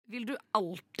Vil du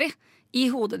alltid i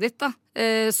hodet ditt da,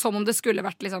 som om det skulle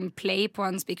vært liksom play på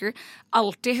en speaker,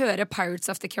 alltid høre Pirates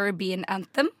of the Caribbean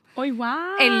Anthem? Oi,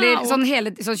 wow. Eller sånn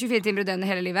 24 timer i døgnet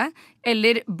hele livet?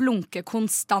 Eller blunke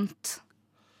konstant?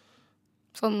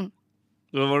 Sånn...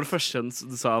 Hva var det første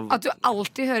du sa? At du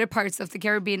alltid hører Pirates of the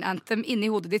Caribbean Anthem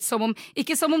inni hodet ditt,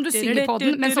 ikke som om du synger på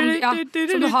den, men som du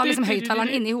har liksom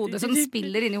høyttaleren inni hodet, så den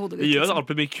spiller inni hodet ditt. Det gjør liksom. det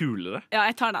alltid mye kulere. Ja,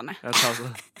 jeg tar den. Jeg tar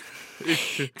sånn.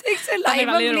 Tenk så lei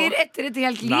man blir etter et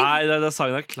helt liv. Nei, det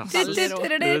sangen er klassisk.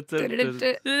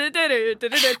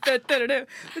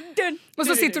 Og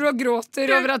så sitter du og gråter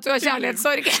over at du har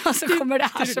kjærlighetssorg, og så kommer det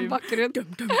her som bakgrunn.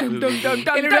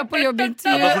 Eller du er på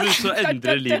jobbintervju. Da får du så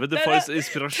endre livet. Du får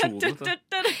inspirasjon.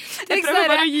 Jeg prøver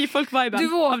bare å gi folk viben. Du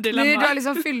våkner, du er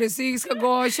liksom fyllesyk, skal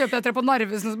gå og kjøpe deg på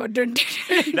Narvesen, og så bare det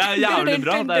er jævlig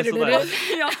bra. Det er så deilig.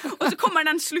 Ja, og så kommer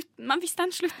den slutten. Men hvis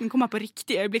den slutten kommer på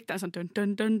riktig øyeblikk, det er sånn dun,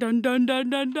 dun, dun, dun, dun, dun,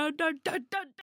 dun, dun, dun, dun.